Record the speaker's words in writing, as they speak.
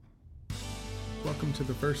Welcome to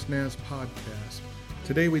the First Naz podcast.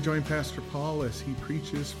 Today we join Pastor Paul as he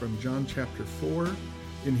preaches from John chapter 4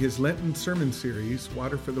 in his Lenten sermon series,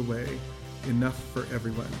 Water for the Way, Enough for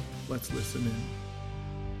Everyone. Let's listen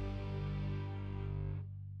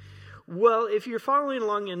in. Well, if you're following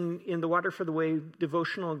along in the Water for the Way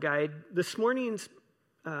devotional guide, this morning's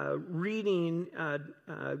reading,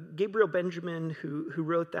 Gabriel Benjamin, who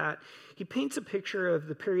wrote that, he paints a picture of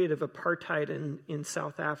the period of apartheid in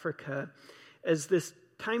South Africa as this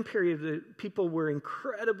time period that people were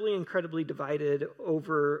incredibly divided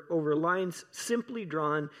over lines simply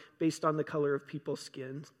drawn based on the color of people's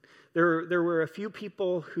skins. There were a few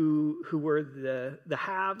people who were the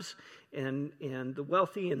haves and the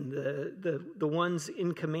wealthy and the ones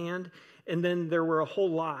in command, and then there were a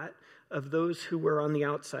whole lot of those who were on the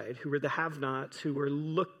outside, who were the have-nots, who were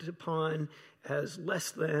looked upon as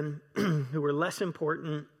less than, who were less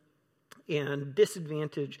important and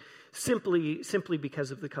disadvantaged simply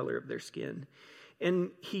because of the color of their skin.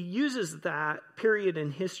 And he uses that period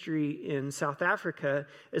in history in South Africa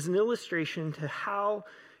as an illustration to how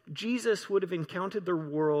Jesus would have encountered the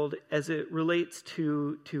world as it relates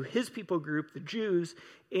to his people group, the Jews,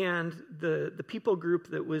 and the people group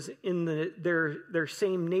that was in their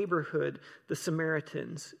same neighborhood, the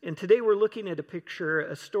Samaritans. And today we're looking at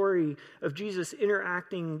a story of Jesus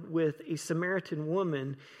interacting with a Samaritan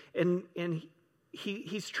woman, and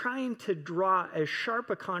he's trying to draw as sharp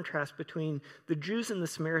a contrast between the Jews and the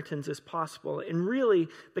Samaritans as possible. And really,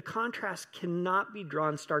 the contrast cannot be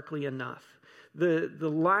drawn starkly enough. The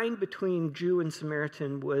line between Jew and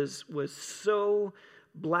Samaritan was so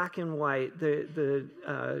black and white.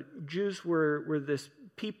 The Jews were this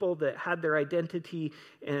people that had their identity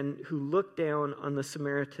and who looked down on the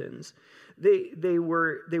Samaritans. They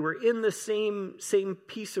were in the same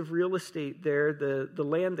piece of real estate there, the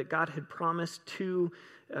land that God had promised to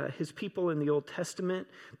his people in the Old Testament,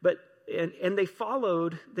 and they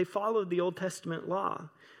followed the Old Testament law.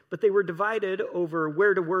 But they were divided over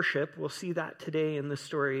where to worship. We'll see that today in the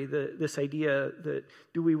story, this idea that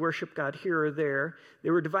do we worship God here or there? They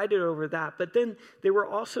were divided over that. But then they were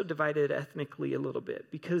also divided ethnically a little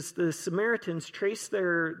bit because the Samaritans traced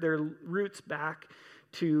their roots back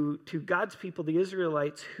to God's people, the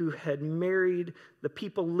Israelites, who had married the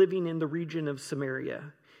people living in the region of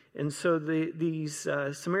Samaria. And so these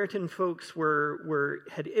Samaritan folks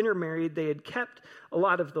had intermarried. They had kept a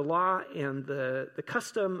lot of the law and the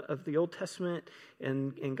custom of the Old Testament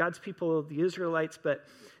and God's people, the Israelites, but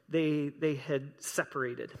they had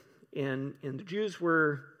separated. And the Jews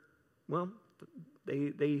were, well,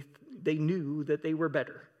 they knew that they were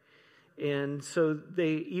better. And so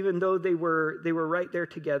even though they were right there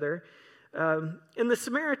together. And the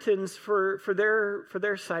Samaritans, for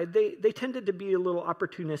their side, they tended to be a little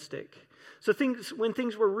opportunistic. So when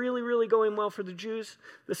things were really going well for the Jews,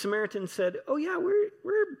 the Samaritans said, "Oh yeah, we're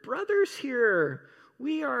brothers here.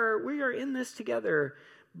 We are in this together."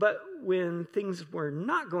 But when things were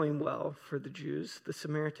not going well for the Jews, the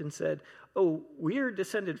Samaritans said, "Oh, we're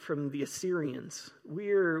descended from the Assyrians.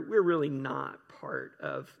 We're really not part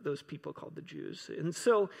of those people called the Jews." And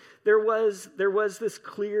so there was this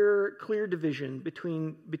clear division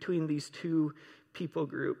between these two people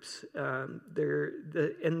groups. The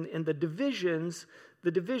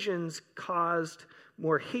divisions caused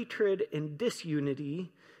more hatred and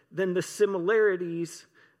disunity than the similarities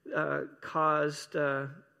caused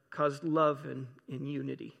love and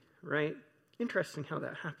unity, right? Interesting how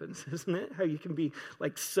that happens, isn't it? How you can be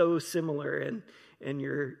like so similar and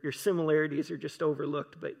your similarities are just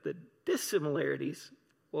overlooked, but the dissimilarities,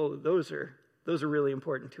 well, those are really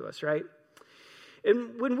important to us, right?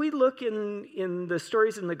 And when we look in the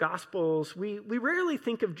stories in the Gospels, we rarely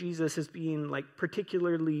think of Jesus as being like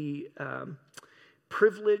particularly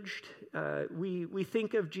privileged. We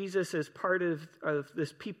think of Jesus as part of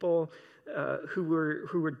this people who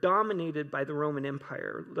were dominated by the Roman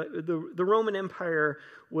Empire. The Roman Empire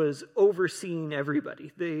was overseeing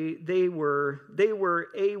everybody. They were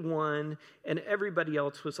A1, and everybody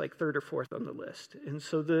else was like third or fourth on the list. And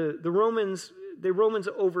so the Romans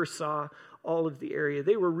oversaw all of the area.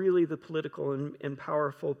 They were really the political and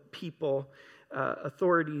powerful people,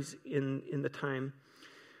 authorities in the time.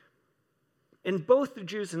 And both the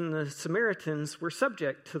Jews and the Samaritans were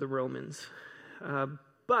subject to the Romans.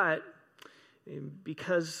 But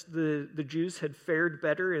because the Jews had fared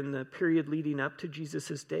better in the period leading up to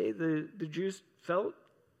Jesus' day, the Jews felt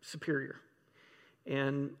superior.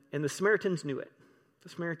 And the Samaritans knew it. The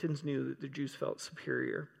Samaritans knew that the Jews felt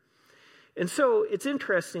superior. And so it's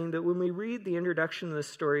interesting that when we read the introduction of the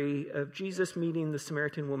story of Jesus meeting the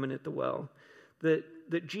Samaritan woman at the well,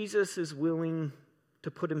 that Jesus is willing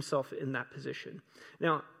to put himself in that position.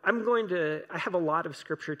 Now, I have a lot of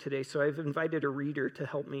scripture today, so I've invited a reader to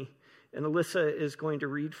help me. And Alyssa is going to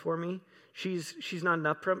read for me. She's not an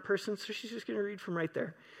upfront person, so she's just going to read from right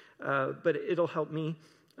there. But it'll help me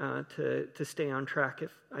to stay on track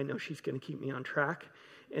if I know she's going to keep me on track.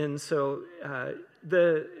 And so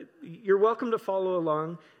you're welcome to follow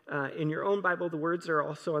along in your own Bible. The words are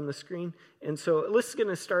also on the screen. And so Alyssa's going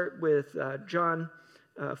to start with John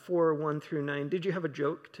 4, 1 through 9. Did you have a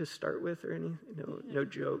joke to start with or any? No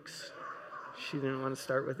jokes. She didn't want to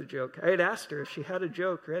start with a joke. I had asked her if she had a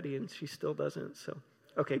joke ready, and she still doesn't. So,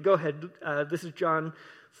 okay, go ahead. This is John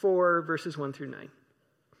 4, verses 1 through 9.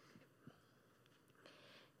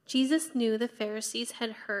 Jesus knew the Pharisees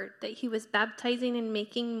had heard that he was baptizing and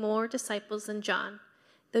making more disciples than John.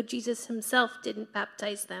 Though Jesus himself didn't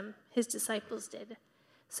baptize them, his disciples did.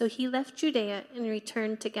 So he left Judea and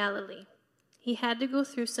returned to Galilee. He had to go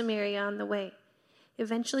through Samaria on the way.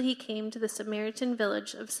 Eventually he came to the Samaritan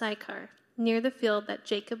village of Sychar, near the field that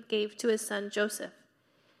Jacob gave to his son Joseph.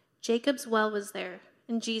 Jacob's well was there,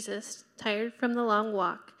 and Jesus, tired from the long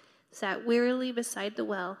walk, sat wearily beside the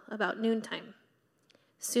well about noontime.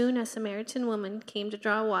 Soon a Samaritan woman came to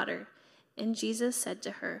draw water, and Jesus said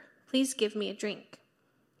to her, "Please give me a drink."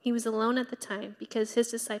 He was alone at the time because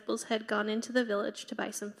his disciples had gone into the village to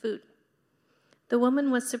buy some food. The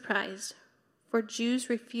woman was surprised, for Jews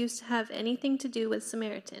refused to have anything to do with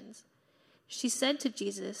Samaritans. She said to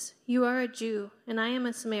Jesus, "You are a Jew, and I am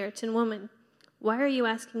a Samaritan woman. Why are you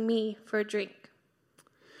asking me for a drink?"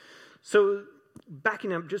 So,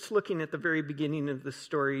 backing up, just looking at the very beginning of the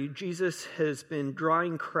story, Jesus has been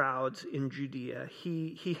drawing crowds in Judea.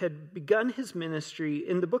 He had begun his ministry.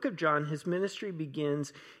 In the book of John, his ministry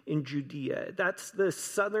begins in Judea. That's the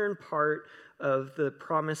southern part of the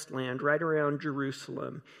promised land, right around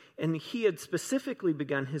Jerusalem. And he had specifically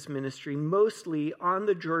begun his ministry mostly on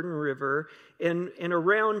the Jordan River and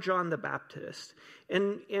around John the Baptist.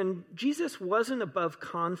 And Jesus wasn't above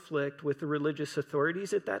conflict with the religious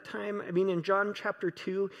authorities at that time. I mean, in John chapter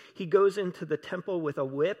 2, he goes into the temple with a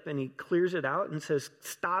whip and he clears it out and says,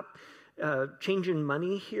 "Stop changing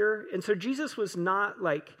money here." And so Jesus was not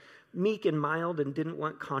like meek and mild and didn't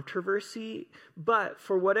want controversy. But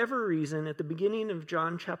for whatever reason, at the beginning of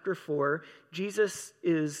John chapter 4, Jesus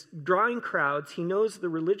is drawing crowds. He knows the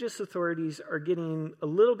religious authorities are getting a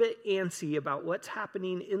little bit antsy about what's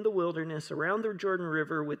happening in the wilderness around the Jordan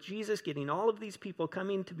River with Jesus getting all of these people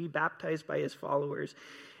coming to be baptized by his followers.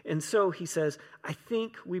 And so he says, "I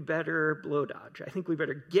think we better blow dodge. I think we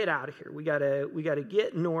better get out of here. We gotta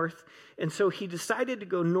get north." And so he decided to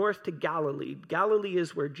go north to Galilee. Galilee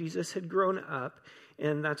is where Jesus had grown up,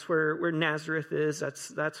 and that's where Nazareth is.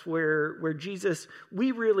 That's where Jesus,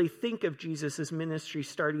 we really think of Jesus' ministry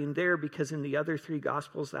starting there because in the other three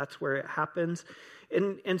Gospels, that's where it happens.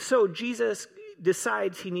 And so Jesus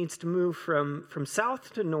decides he needs to move from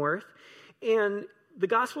south to north, and the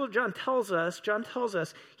Gospel of John tells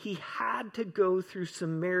us he had to go through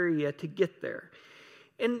Samaria to get there.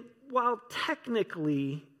 And while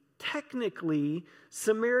technically,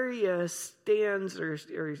 Samaria stands or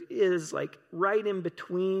is like right in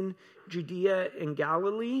between Judea and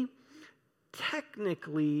Galilee,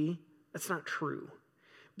 technically, that's not true.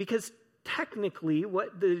 Because technically,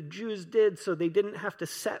 what the Jews did so they didn't have to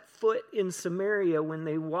set foot in Samaria when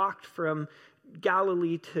they walked from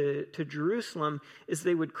Galilee to Jerusalem is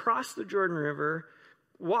they would cross the Jordan River,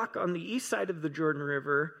 walk on the east side of the Jordan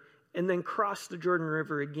River, and then cross the Jordan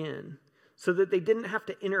River again so that they didn't have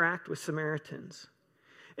to interact with Samaritans.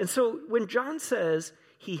 And so when John says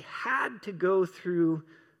he had to go through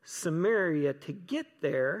Samaria to get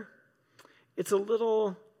there, it's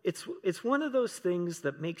one of those things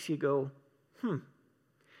that makes you go,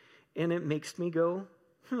 And it makes me go,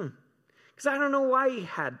 Because I don't know why he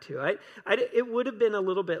had to. It would have been a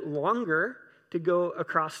little bit longer to go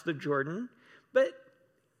across the Jordan. But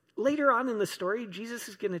later on in the story, Jesus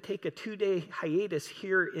is going to take a 2-day hiatus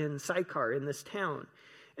here in Sychar, in this town.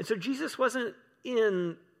 And so Jesus wasn't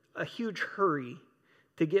in a huge hurry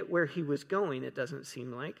to get where he was going, it doesn't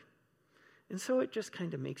seem like. And so it just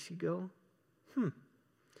kind of makes you go,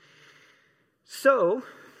 So,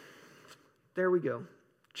 there we go.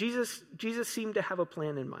 Jesus seemed to have a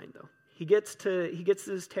plan in mind, though. He gets to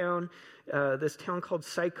this town called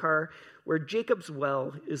Sychar, where Jacob's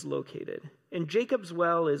well is located. And Jacob's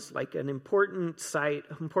well is like an important site,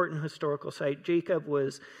 important historical site. Jacob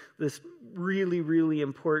was this really, really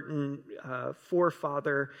important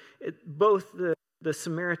forefather. Both the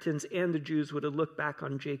Samaritans and the Jews would have looked back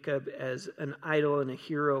on Jacob as an idol and a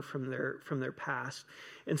hero from their past.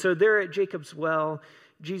 And so there at Jacob's well,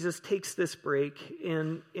 Jesus takes this break,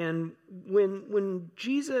 and when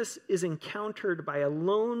Jesus is encountered by a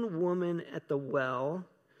lone woman at the well,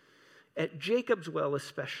 at Jacob's well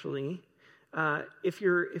especially, if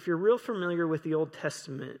you're real familiar with the Old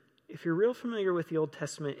Testament,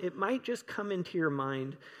 it might just come into your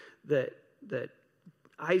mind that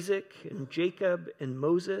Isaac and Jacob and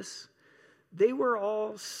Moses, they were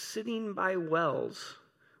all sitting by wells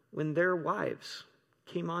when their wives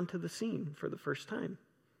came onto the scene for the first time.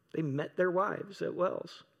 They met their wives at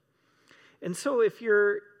wells. And so if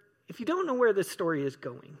you don't know where this story is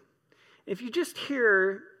going, if you just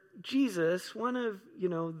hear Jesus, one of,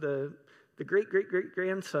 the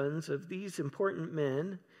great-great-great-grandsons of these important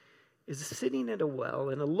men, is sitting at a well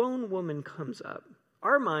and a lone woman comes up,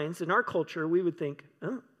 our minds, in our culture, we would think,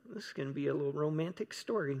 oh, this is going to be a little romantic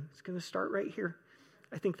story. It's going to start right here.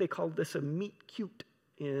 I think they called this a meet cute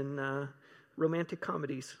in romantic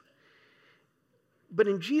comedies. But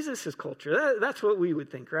in Jesus' culture, that's what we would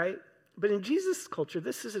think, right? But in Jesus' culture,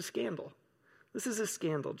 this is a scandal. This is a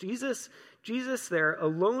scandal. Jesus there, a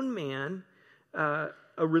lone man, a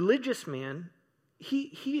religious man,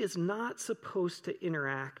 he is not supposed to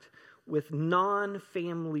interact with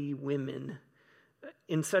non-family women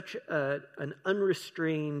in such an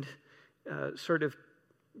unrestrained sort of,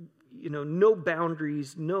 no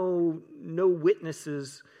boundaries, no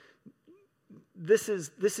witnesses. This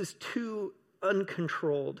is too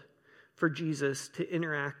uncontrolled for Jesus to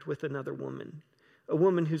interact with another woman, a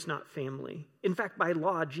woman who's not family. In fact, by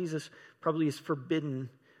law, Jesus probably is forbidden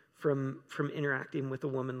from interacting with a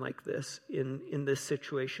woman like this in this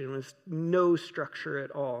situation with no structure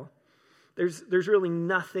at all. There's really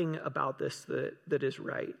nothing about this that is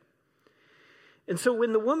right. And so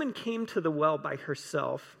when the woman came to the well by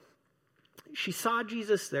herself, she saw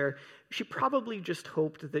Jesus there. She probably just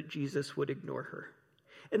hoped that Jesus would ignore her.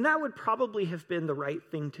 And that would probably have been the right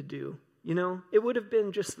thing to do. It would have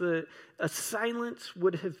been just a silence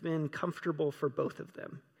would have been comfortable for both of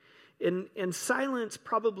them. And silence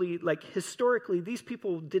probably, historically, these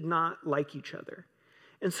people did not like each other.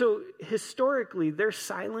 And so historically, their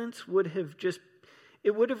silence would have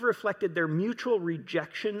reflected their mutual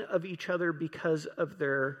rejection of each other because of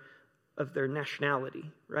their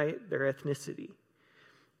nationality, right? Their ethnicity.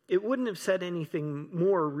 It wouldn't have said anything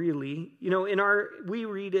more, really. We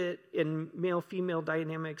read it in male-female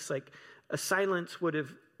dynamics, like a silence would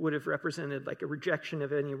have represented like a rejection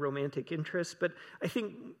of any romantic interest. But I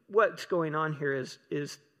think what's going on here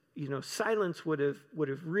is silence would have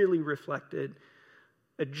really reflected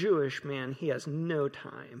a Jewish man. He has no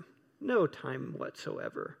time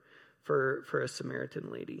whatsoever for a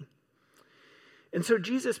Samaritan lady. And so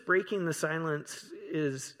Jesus breaking the silence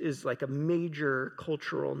is like a major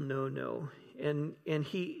cultural no-no. And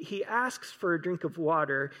he asks for a drink of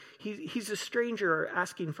water. He's a stranger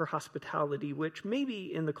asking for hospitality, which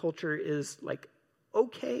maybe in the culture is like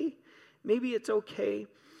okay. Maybe it's okay.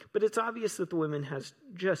 But it's obvious that the woman has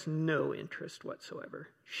just no interest whatsoever.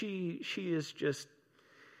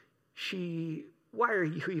 Why are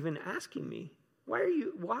you even asking me?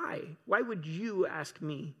 Why? Why would you ask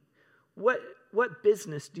me? What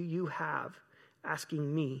business do you have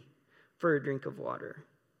asking me for a drink of water?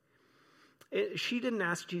 She didn't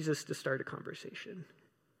ask Jesus to start a conversation.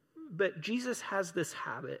 But Jesus has this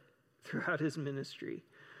habit throughout his ministry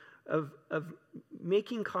of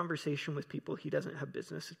making conversation with people he doesn't have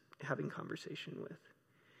business having conversation with,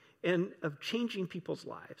 and of changing people's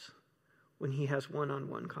lives when he has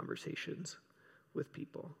one-on-one conversations with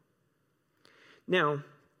people. Now,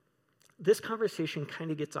 this conversation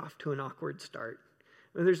kind of gets off to an awkward start.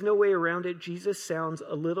 And there's no way around it. Jesus sounds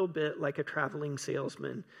a little bit like a traveling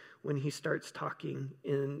salesman when he starts talking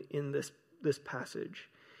in this passage.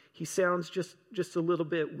 He sounds just a little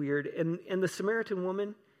bit weird. And the Samaritan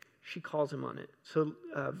woman, she calls him on it. So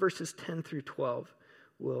verses 10 through 12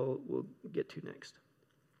 we'll get to next.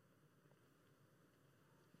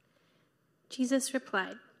 Jesus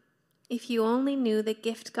replied, "If you only knew the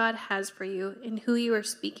gift God has for you and who you are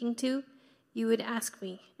speaking to, you would ask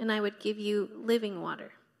me, and I would give you living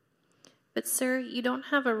water." "But sir, you don't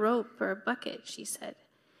have a rope or a bucket," she said,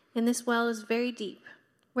 "and this well is very deep.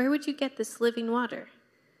 Where would you get this living water?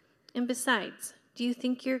 And besides, do you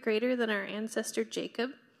think you're greater than our ancestor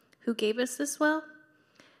Jacob, who gave us this well?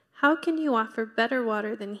 How can you offer better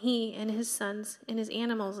water than he and his sons and his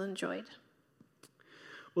animals enjoyed?"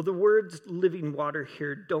 Well, the words living water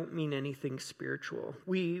here don't mean anything spiritual.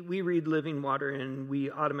 We read living water and we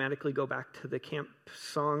automatically go back to the Camp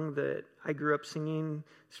song that I grew up singing,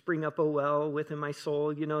 "Spring Up a Well Within My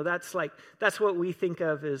Soul." You know, that's what we think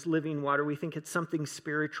of as living water. We think it's something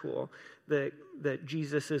spiritual that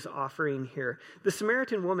Jesus is offering here. The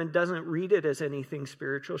Samaritan woman doesn't read it as anything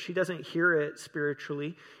spiritual. She doesn't hear it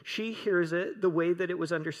spiritually. She hears it the way that it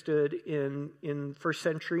was understood in first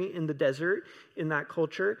century in the desert, in that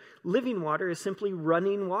culture. Living water is simply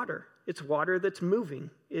running water. It's water that's moving.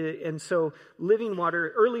 And so living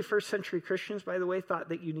water, early first century Christians, by the way, thought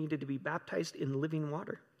that you needed to be baptized in living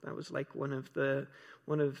water. That was like one of the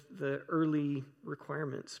early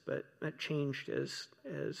requirements, but that changed as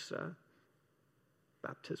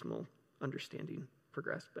baptismal understanding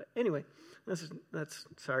progressed. But anyway, that's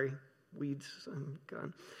sorry, weeds, I'm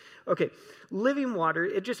gone. Okay, living water,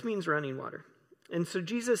 it just means running water. And so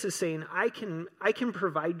Jesus is saying, I can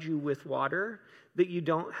provide you with water that you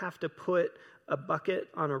don't have to put a bucket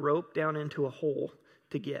on a rope down into a hole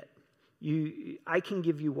to get. I can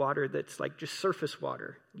give you water that's like just surface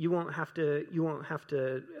water. You won't have to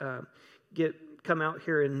come out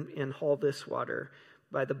here and haul this water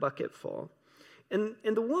by the bucket full. And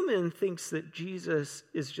the woman thinks that Jesus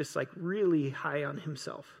is just like really high on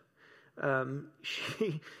himself.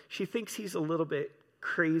 She thinks he's a little bit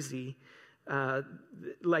crazy,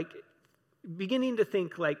 like beginning to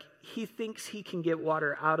think like he thinks he can get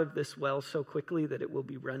water out of this well so quickly that it will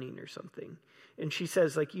be running or something. And she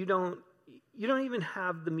says, like, you don't even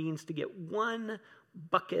have the means to get one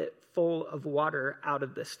bucket full of water out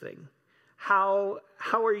of this thing. How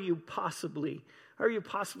are you possibly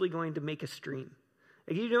going to make a stream?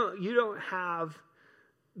 Like, you don't have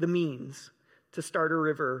the means to start a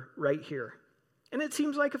river right here. And it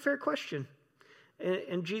seems like a fair question.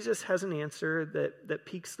 And Jesus has an answer that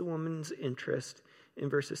piques the woman's interest in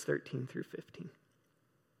verses 13 through 15.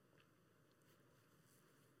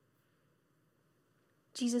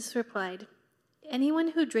 Jesus replied, "Anyone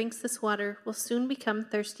who drinks this water will soon become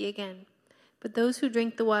thirsty again. But those who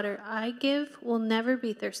drink the water I give will never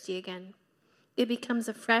be thirsty again. It becomes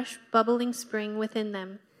a fresh, bubbling spring within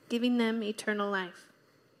them, giving them eternal life."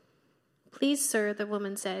 "Please, sir," the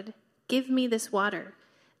woman said, "give me this water.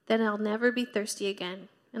 Then I'll never be thirsty again,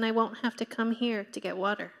 and I won't have to come here to get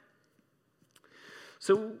water."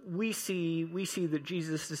 So we see that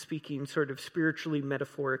Jesus is speaking sort of spiritually,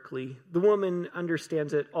 metaphorically. The woman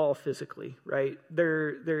understands it all physically, right?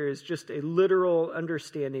 There is just a literal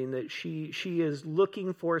understanding that she is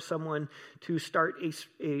looking for someone to start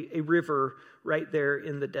a river right there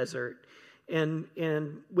in the desert.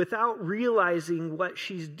 And without realizing what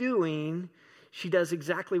she's doing, she does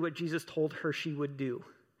exactly what Jesus told her she would do.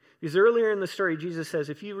 Because earlier in the story, Jesus says,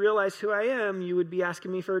 if you realize who I am, you would be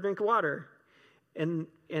asking me for a drink of water. And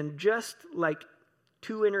just like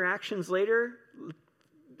 2 interactions later,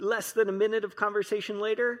 less than a minute of conversation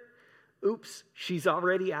later, oops, she's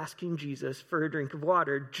already asking Jesus for a drink of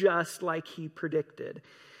water, just like he predicted.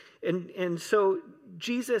 And so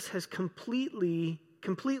Jesus has completely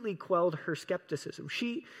quelled her skepticism.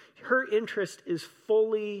 Her interest is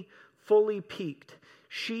fully piqued.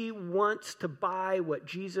 She wants to buy what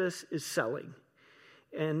Jesus is selling.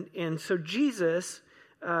 And so Jesus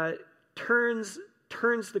turns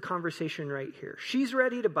the conversation right here. She's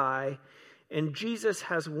ready to buy, and Jesus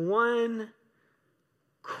has one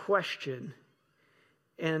question.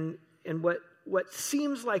 And what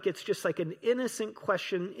seems like it's just like an innocent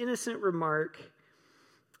question, innocent remark,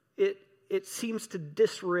 it seems to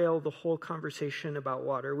disrail the whole conversation about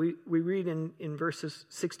water. We read in verses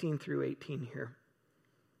 16 through 18 here.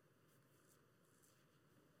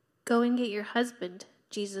 "Go and get your husband,"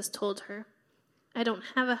 Jesus told her. "I don't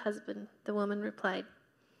have a husband," the woman replied.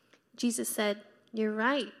 Jesus said, "You're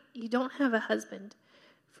right, you don't have a husband,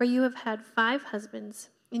 for you have had 5 husbands,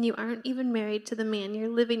 and you aren't even married to the man you're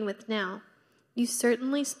living with now. You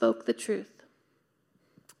certainly spoke the truth."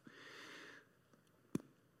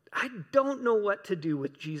 I don't know what to do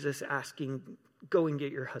with Jesus asking, "Go and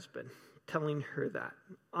get your husband," telling her that.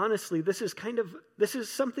 Honestly, this is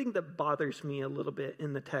something that bothers me a little bit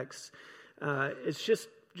in the text. It's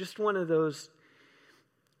just one of those.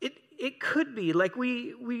 It could be like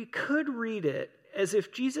we could read it as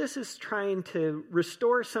if Jesus is trying to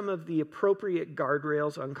restore some of the appropriate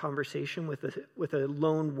guardrails on conversation with a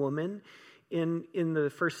lone woman in the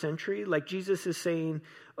first century. Like Jesus is saying,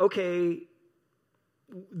 okay,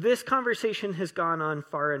 this conversation has gone on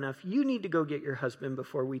far enough. You need to go get your husband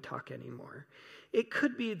before we talk anymore. It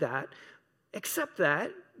could be that, except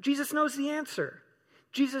that Jesus knows the answer.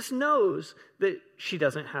 Jesus knows that she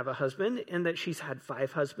doesn't have a husband and that she's had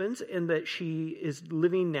 5 husbands and that she is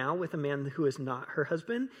living now with a man who is not her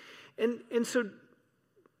husband. And so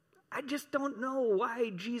I just don't know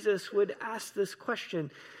why Jesus would ask this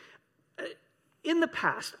question. In the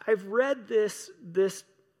past, I've read this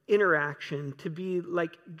interaction to be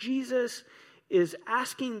like Jesus is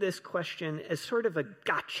asking this question as sort of a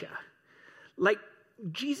gotcha. Like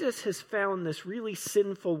Jesus has found this really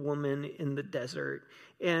sinful woman in the desert,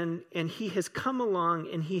 and he has come along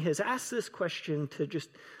and he has asked this question to just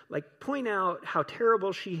like point out how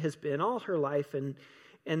terrible she has been all her life and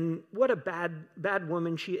what a bad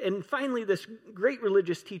woman she. And finally, this great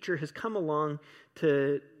religious teacher has come along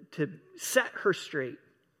to set her straight.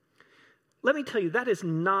 Let me tell you, that is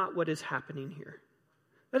not what is happening here.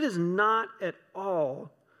 That is not at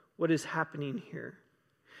all what is happening here.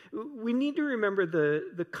 We need to remember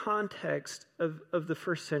the context of the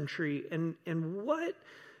first century and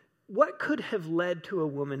what could have led to a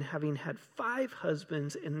woman having had 5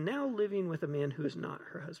 husbands and now living with a man who is not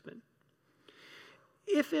her husband.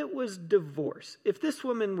 If it was divorce, if this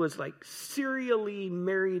woman was like serially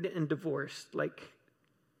married and divorced, like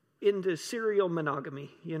into serial monogamy,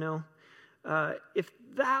 if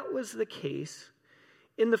that was the case,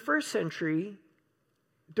 in the first century,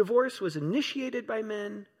 divorce was initiated by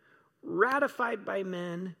men, ratified by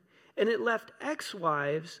men, and it left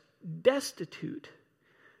ex-wives destitute,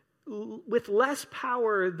 with less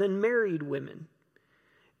power than married women,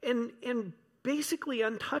 and basically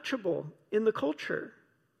untouchable in the culture.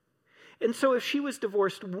 And so if she was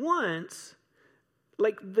divorced once,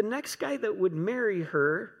 like the next guy that would marry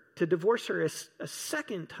her to divorce her a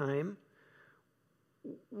second time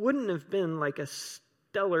wouldn't have been like a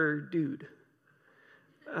stellar dude.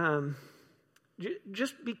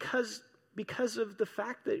 Just because of the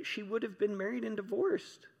fact that she would have been married and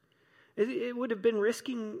divorced. It would have been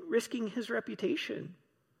risking his reputation.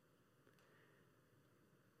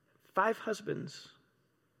 5 husbands,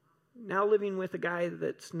 now living with a guy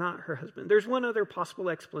that's not her husband. There's one other possible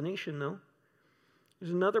explanation, though.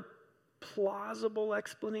 There's another plausible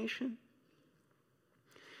explanation.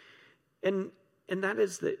 And that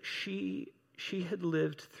is that she had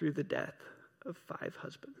lived through the death of 5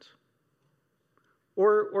 husbands.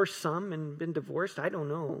 Or some and been divorced, I don't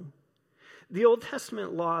know. The Old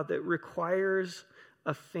Testament law that requires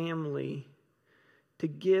a family to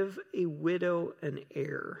give a widow an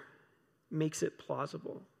heir makes it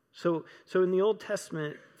plausible. So in the Old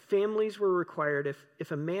Testament, families were required,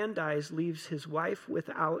 if a man dies, leaves his wife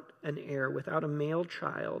without an heir, without a male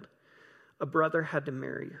child, a brother had to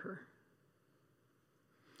marry her.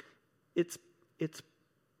 It's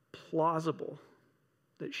plausible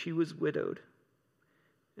that she was widowed,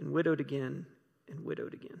 and widowed again, and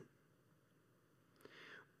widowed again.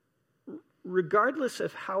 Regardless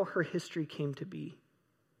of how her history came to be,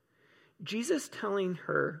 Jesus telling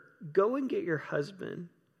her, go and get your husband,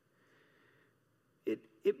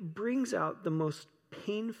 it brings out the most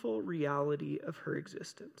painful reality of her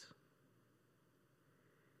existence.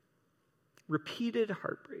 Repeated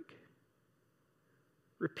heartbreak,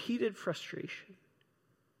 repeated frustration,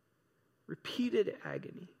 repeated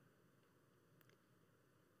agony.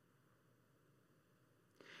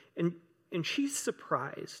 And she's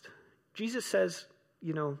surprised. Jesus says,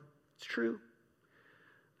 it's true.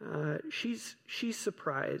 She's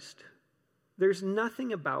surprised. There's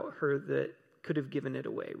nothing about her that could have given it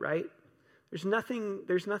away, right? There's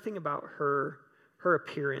nothing about her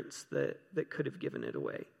appearance that could have given it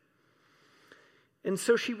away. And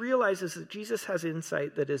so she realizes that Jesus has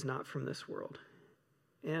insight that is not from this world.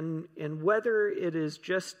 And whether it is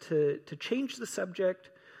just to change the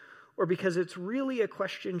subject or because it's really a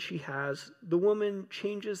question she has, the woman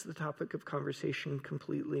changes the topic of conversation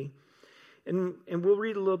completely. And we'll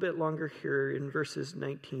read a little bit longer here in verses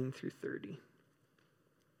 19 through 30.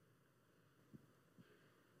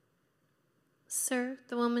 Sir,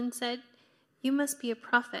 the woman said, you must be a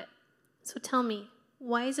prophet. So tell me,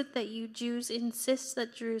 why is it that you Jews insist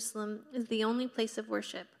that Jerusalem is the only place of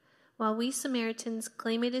worship, while we Samaritans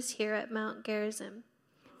claim it is here at Mount Gerizim,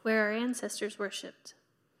 where our ancestors worshipped?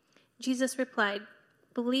 Jesus replied,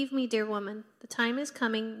 believe me, dear woman, the time is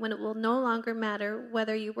coming when it will no longer matter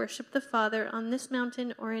whether you worship the Father on this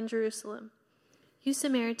mountain or in Jerusalem. You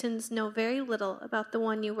Samaritans know very little about the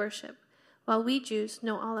one you worship, while we Jews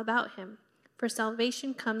know all about him, for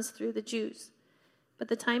salvation comes through the Jews. But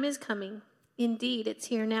the time is coming, indeed it's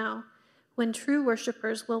here now, when true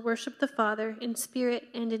worshipers will worship the Father in spirit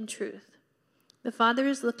and in truth. The Father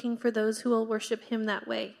is looking for those who will worship him that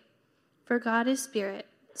way. For God is spirit,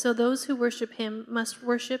 so those who worship him must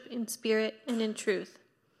worship in spirit and in truth.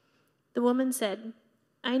 The woman said,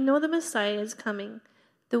 I know the Messiah is coming,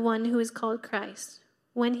 the one who is called Christ.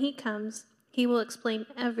 When he comes, he will explain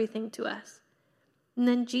everything to us. And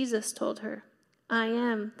then Jesus told her, I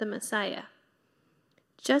am the Messiah."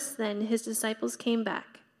 Just then his disciples came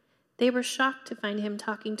back. They were shocked to find him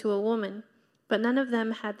talking to a woman, but none of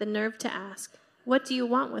them had the nerve to ask, "What do you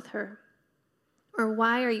want with her?" or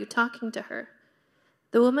 "Why are you talking to her?"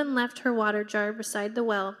 The woman left her water jar beside the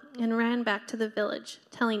well and ran back to the village,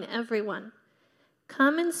 telling everyone,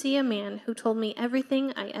 "Come and see a man who told me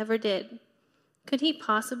everything I ever did. Could he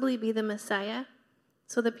possibly be the Messiah?"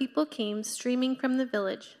 So the people came streaming from the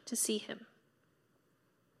village to see him.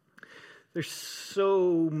 There's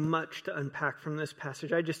so much to unpack from this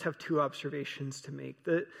passage. I just have two observations to make.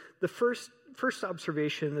 The first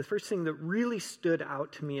observation, the first thing that really stood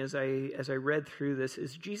out to me as I read through this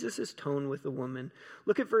is Jesus' tone with the woman.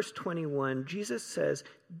 Look at verse 21. Jesus says,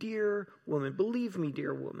 "Dear woman," believe me,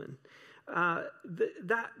 dear woman.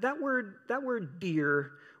 That word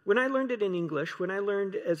 "dear," when I learned it in English, when I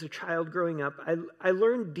learned as a child growing up, I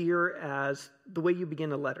learned "dear" as the way you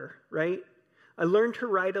begin a letter, right? I learned to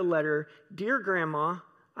write a letter, "Dear Grandma,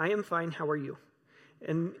 I am fine, how are you?"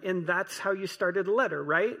 And that's how you started a letter,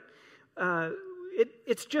 right?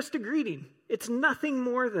 It's just a greeting. It's nothing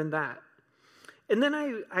more than that. And then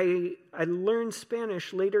I learned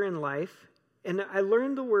Spanish later in life, and I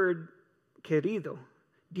learned the word querido,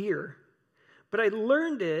 dear. But I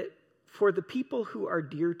learned it for the people who are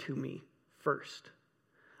dear to me first.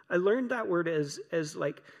 I learned that word as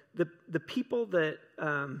like the people that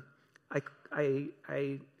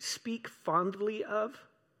I speak fondly of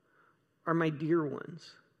are my dear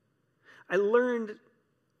ones. I learned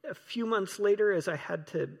a few months later, as I had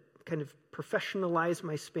to kind of professionalize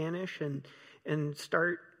my Spanish and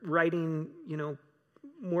start writing,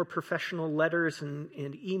 more professional letters and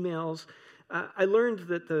emails, I learned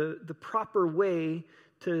that the proper way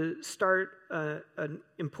to start an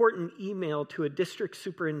important email to a district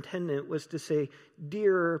superintendent was to say,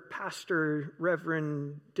 "Dear Pastor,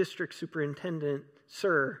 Reverend, District Superintendent,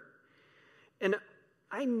 Sir." And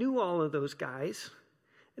I knew all of those guys,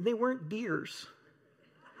 and they weren't dears.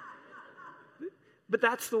 But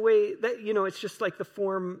that's the way that, it's just like the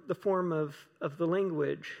form of the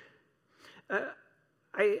language. That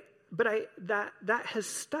has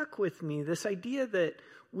stuck with me, this idea that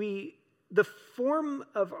the form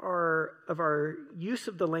of our use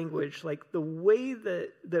of the language, like the way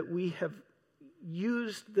that we have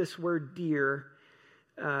used this word "dear,"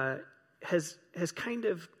 has kind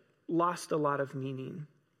of lost a lot of meaning.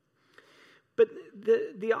 But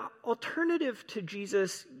the alternative to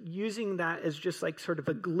Jesus using that as just like sort of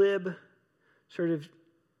a glib, sort of,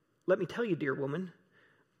 "Let me tell you, dear woman,"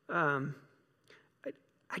 I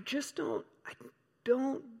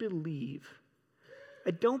don't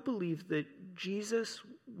believe that Jesus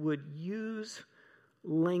would use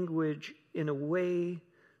language in a way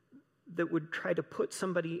that would try to put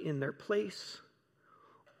somebody in their place,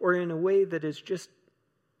 or in a way that is just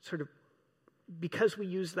sort of, because we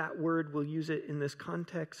use that word, we'll use it in this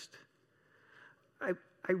context.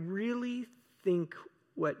 I really think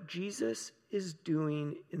what Jesus is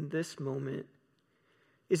doing in this moment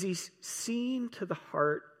is he's seeing to the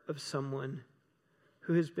heart of someone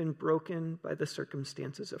who has been broken by the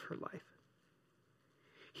circumstances of her life.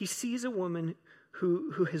 He sees a woman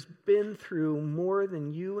who has been through more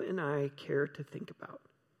than you and I care to think about.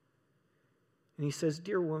 And he says,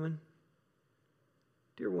 dear woman,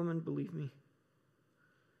 believe me.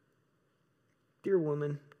 Dear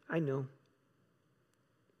woman, I know.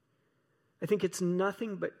 I think it's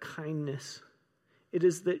nothing but kindness. It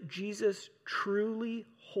is that Jesus truly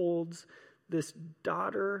holds this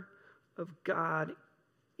daughter of God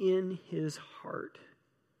in his heart.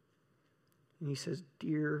 And he says,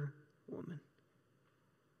 dear woman.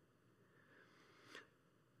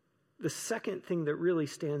 The second thing that really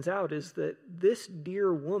stands out is that this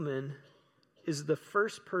dear woman is the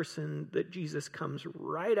first person that Jesus comes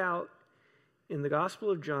right out in the Gospel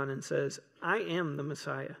of John and says, I am the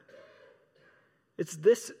Messiah. It's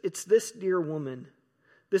this dear woman.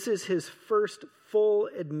 This is his first full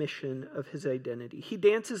admission of his identity. He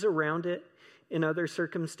dances around it in other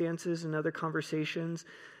circumstances and other conversations.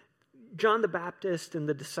 John the Baptist and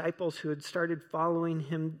the disciples who had started following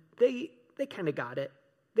him, they kind of got it.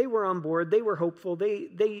 They were on board. They were hopeful.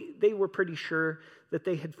 They were pretty sure that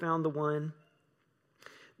they had found the one.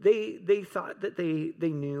 They thought that they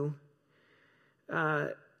knew.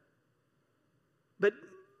 But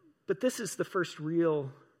this is the first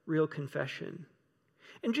real confession.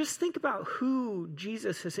 And just think about who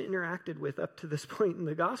Jesus has interacted with up to this point in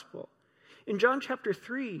the gospel. In John chapter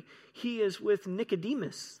 3, he is with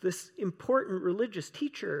Nicodemus, this important religious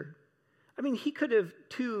teacher. I mean, he could have,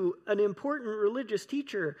 to an important religious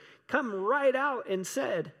teacher, come right out and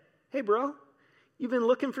said, hey, bro, You've been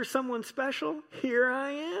looking for someone special? Here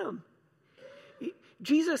I am.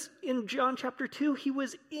 Jesus, in John chapter 2, he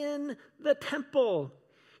was in the temple.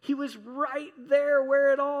 He was right there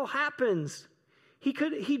where it all happens. He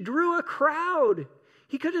drew a crowd.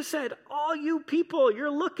 He could have said, all you people,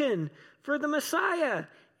 you're looking for the Messiah.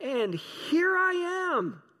 And here I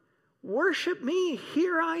am. Worship me.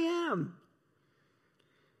 Here I am.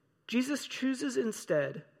 Jesus chooses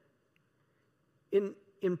instead, in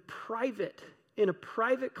a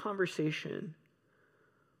private conversation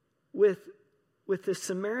with the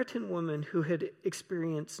Samaritan woman who had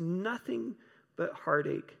experienced nothing but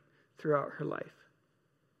heartache throughout her life,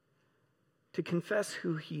 to confess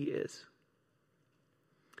who he is.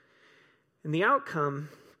 And the outcome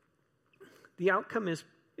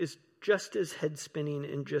is just as head-spinning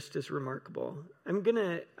and just as remarkable. I'm going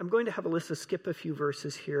to have Alyssa skip a few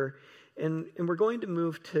verses here, and we're going to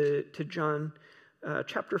move to John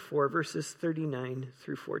chapter 4, verses 39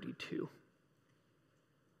 through 42.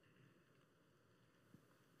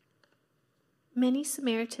 Many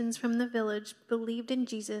Samaritans from the village believed in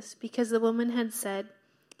Jesus because the woman had said,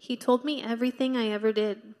 "He told me everything I ever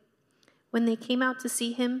did." When they came out to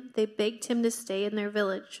see him, they begged him to stay in their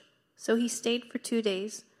village. So he stayed for 2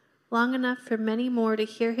 days, long enough for many more to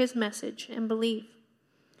hear his message and believe.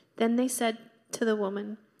 Then they said to the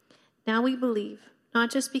woman, "Now we believe,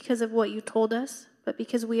 not just because of what you told us, but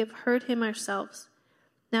because we have heard him ourselves.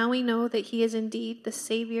 Now we know that he is indeed the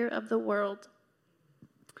Savior of the world."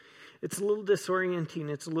 It's a little disorienting.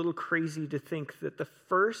 It's a little crazy to think that the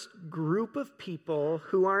first group of people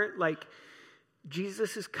who aren't like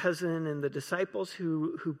Jesus' cousin and the disciples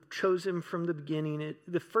who chose him from the beginning,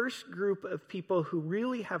 the first group of people who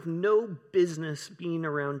really have no business being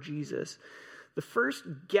around Jesus, the first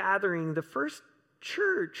gathering, the first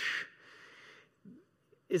church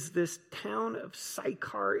is this town of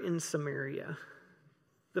Sychar in Samaria.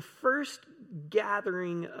 The first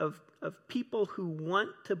gathering of people who want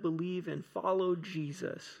to believe and follow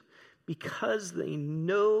Jesus because they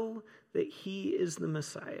know that he is the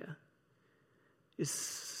Messiah is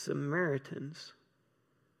Samaritans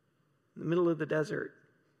in the middle of the desert,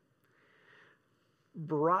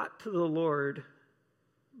 brought to the Lord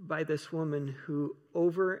by this woman who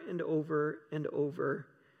over and over and over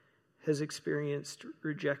has experienced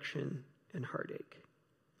rejection and heartache.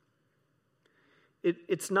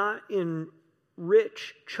 It's not in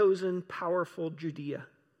rich, chosen, powerful Judea.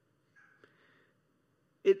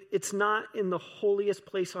 It's not in the holiest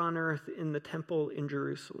place on earth in the temple in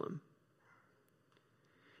Jerusalem.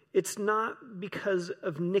 It's not because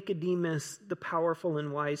of Nicodemus, the powerful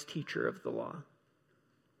and wise teacher of the law.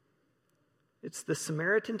 It's the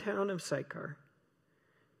Samaritan town of Sychar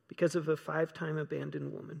because of a 5-time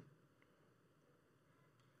abandoned woman.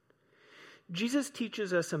 Jesus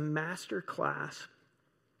teaches us a master class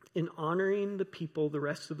in honoring the people the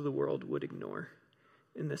rest of the world would ignore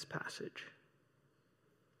in this passage.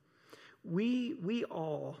 We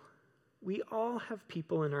all have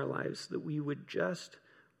people in our lives that we would just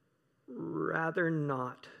rather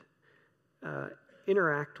not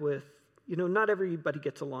interact with. You know, not everybody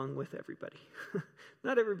gets along with everybody.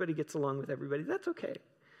 Not everybody gets along with everybody. That's okay.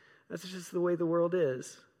 That's just the way the world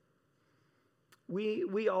is.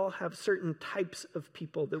 We all have certain types of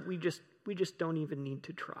people that we just don't even need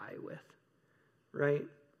to try with, right?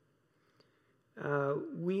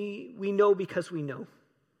 We know because we know.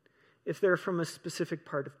 If they're from a specific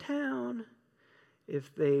part of town,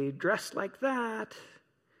 if they dress like that,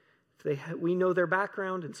 we know their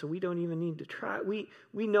background, and so we don't even need to try. We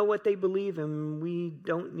know what they believe, and we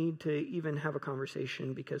don't need to even have a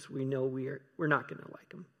conversation because we know we're not going to like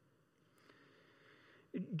them.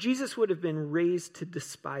 Jesus would have been raised to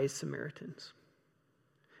despise Samaritans.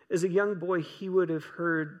 As a young boy, he would have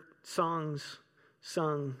heard songs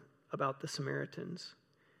sung about the Samaritans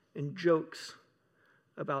and jokes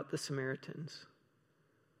about the Samaritans.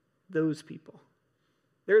 Those people.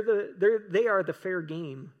 They are the fair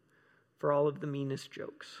game for all of the meanest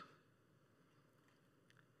jokes.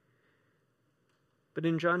 But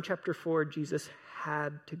in John chapter 4, Jesus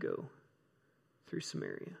had to go through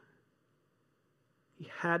Samaria. He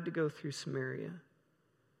had to go through Samaria.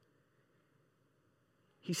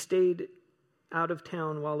 He stayed out of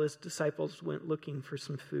town while his disciples went looking for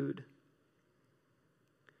some food.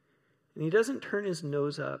 And he doesn't turn his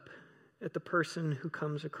nose up at the person who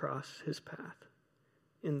comes across his path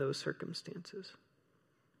in those circumstances.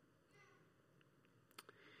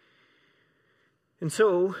 And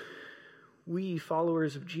so, we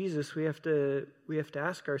followers of Jesus, we have to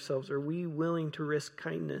ask ourselves, are we willing to risk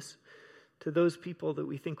kindness to those people that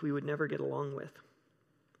we think we would never get along with?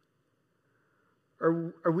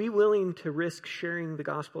 Are we willing to risk sharing the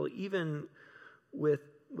gospel even with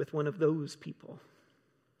one of those people?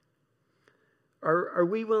 Are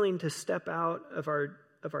we willing to step out of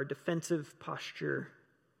our defensive posture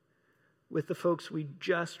with the folks we'd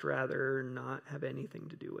just rather not have anything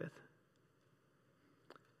to do with?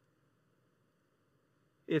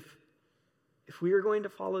 If we are going to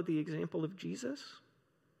follow the example of Jesus,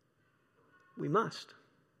 we must.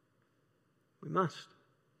 We must.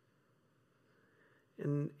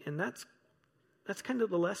 And that's kind of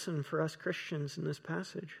the lesson for us Christians in this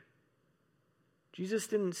passage. Jesus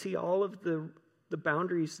didn't see all of the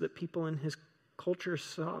boundaries that people in his culture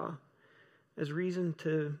saw as reason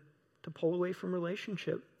to pull away from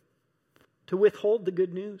relationship, to withhold the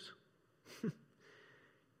good news.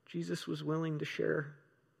 Jesus was willing to share,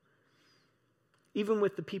 even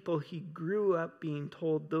with the people he grew up being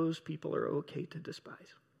told those people are okay to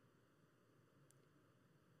despise.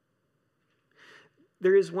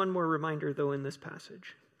 There is one more reminder, though, in this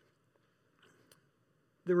passage.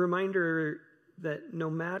 The reminder that no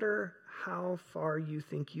matter how far you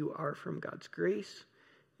think you are from God's grace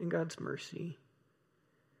and God's mercy,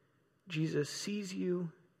 Jesus sees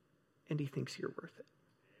you and he thinks you're worth it.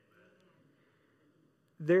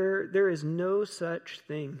 There is no such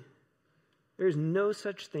thing. There is no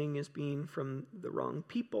such thing as being from the wrong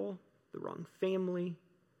people, the wrong family,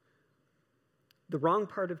 the wrong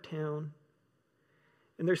part of town.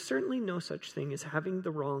 And there's certainly no such thing as having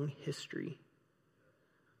the wrong history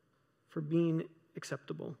for being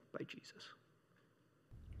acceptable by Jesus.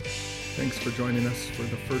 Thanks for joining us for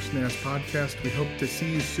the First Mass podcast. We hope to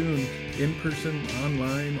see you soon, in person,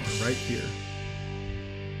 online, or right here.